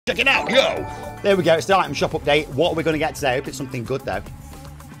Check it out, yo! There we go, it's the item shop update. What are we going to get today? I hope it's something good, though.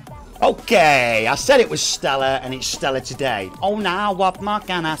 Okay, I said it was Stella, and it's Stella today. Oh, now what more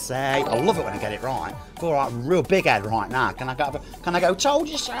can I say? I love it when I get it right. I feel like a real big head right now. Can I go, told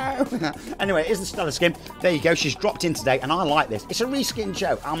you so? Anyway, it is the Stella skin. There you go, she's dropped in today, and I like this. It's a reskin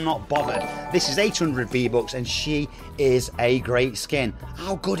show. I'm not bothered. This is 800 V-Bucks, and she is a great skin.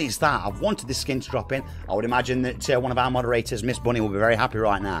 How good is that? I've wanted this skin to drop in. I would imagine that one of our moderators, Miss Bunny, will be very happy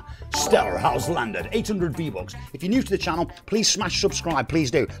right now. Stella has landed. 800 V-Bucks. If you're new to the channel, please smash subscribe. Please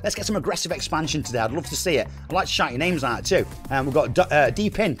do. Let's get some aggressive expansion today. I'd love to see it. I'd like to shout your names out too. We've got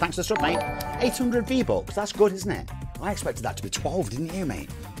D-Pin. Thanks for the sub, mate. 800 V-Bucks. That's good, isn't it? I expected that to be 12, didn't you, mate?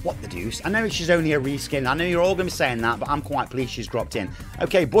 What the deuce? I know she's only a reskin. I know you're all going to be saying that, but I'm quite pleased she's dropped in.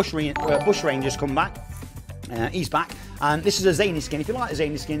 Okay, Bush Ranger's come back. He's back. And this is a Zany skin. If you like the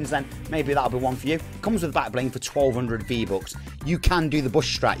Zany skins, then maybe that'll be one for you. Comes with back bling for 1200 V-Bucks. You can do the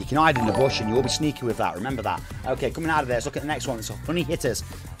bush strat. You can hide in the bush and you will be sneaky with that. Remember that. Okay, coming out of there, let's look at the next one. It's Honey Hitters.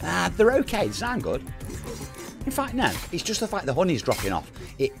 They're okay. They sound good. In fact, no. It's just the fact the honey's dropping off.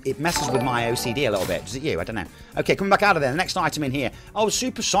 It messes with my OCD a little bit. Does it you? I don't know. Okay, coming back out of there. The next item in here. Oh,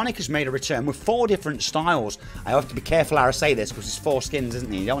 Supersonic has made a return with 4 different styles. I have to be careful how I say this because it's 4 skins,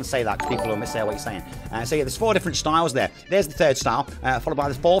 isn't it? You don't want to say that because people will mishear what you're saying. So yeah, there's 4 different styles there. There's the 3rd style, followed by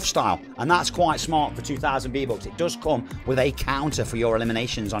the 4th style. And that's quite smart for 2000 V-Bucks. It does come with a counter for your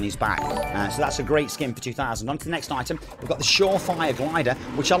eliminations on his back. So that's a great skin for 2000. On to the next item. We've got the Surefire Glider,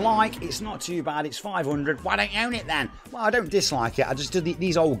 which I like. It's not too bad. It's 500. Why don't you own it then? Well, I don't dislike it. I just do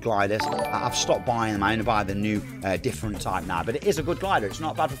these old gliders. I've stopped buying them. I only buy the new, different type now. But it is a good glider. It's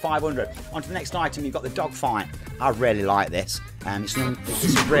not bad for 500. On to the next item. You've got the Dogfight. I really like this. It's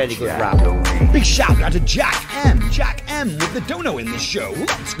a really good wrap. Big shout out to Jack M. Jack M with the dono in this show.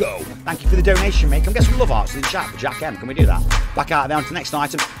 Let's go. Thank you for the donation, mate. Come get some love hearts in the chat for Jack M. Can we do that? Back out there on to the next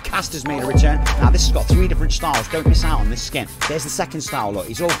item. Caster's made a return. Now, this has got 3 different styles. Don't miss out on this skin. There's the 2nd style. Look,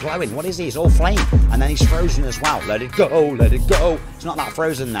 he's all glowing. What is he? He's all flame. And then he's frozen as well. Let it go. Let it go. It's not that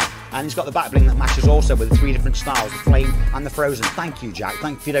frozen now. And he's got the back bling that matches also with the 3 different styles, the flame and the frozen. Thank you, Jack.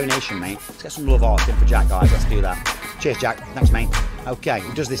 Thank you for your donation, mate. Let's get some love hearts in for Jack, guys. Let's do that. Cheers, Jack. Thanks, mate. Okay,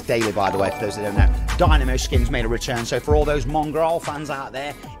 he does this daily, by the way, for those that don't know. Dynamo Skins made a return, so for all those Mongrel fans out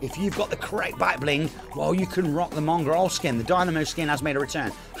there, if you've got the correct back bling, well, you can rock the Mongrel skin. The Dynamo skin has made a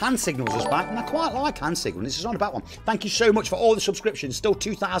return. Hand Signals is back, and I quite like Hand Signals. This is not a bad one. Thank you so much for all the subscriptions. Still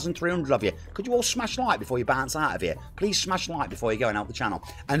 2,300 of you. Could you all smash like before you bounce out of here? Please smash like before you go and help the channel.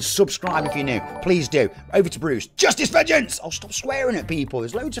 And subscribe if you're new. Please do. Over to Bruce. Justice Vengeance! I'll stop swearing at people.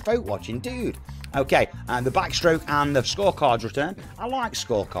 There's loads of folk watching, dude. Okay, and the backstroke and the scorecards return. I like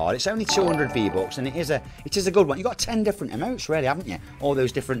scorecard. It's only 200 V-Bucks, and it is a good one. You've got 10 different emotes, really, haven't you? All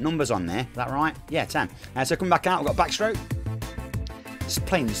those different numbers on there. Is that right? Yeah, 10. So coming back out, we've got backstroke. It's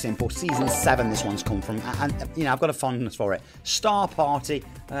plain and simple. Season 7 this one's come from, and you know, I've got a fondness for it. Star Party.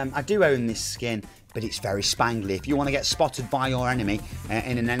 I do own this skin, but it's very spangly. If you want to get spotted by your enemy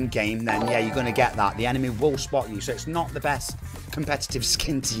in an end game, then yeah, you're going to get that. The enemy will spot you, so it's not the best competitive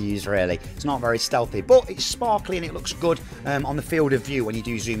skin to use, really. It's not very stealthy, but it's sparkly and it looks good on the field of view when you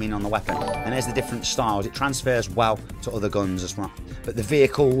do zoom in on the weapon. And there's the different styles. It transfers well to other guns as well. But the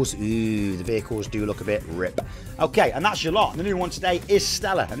vehicles, ooh, the vehicles do look a bit rip. Okay, and that's your lot. The new one today is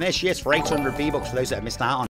Stella, and there she is for 800 V-Bucks for those that have missed out on.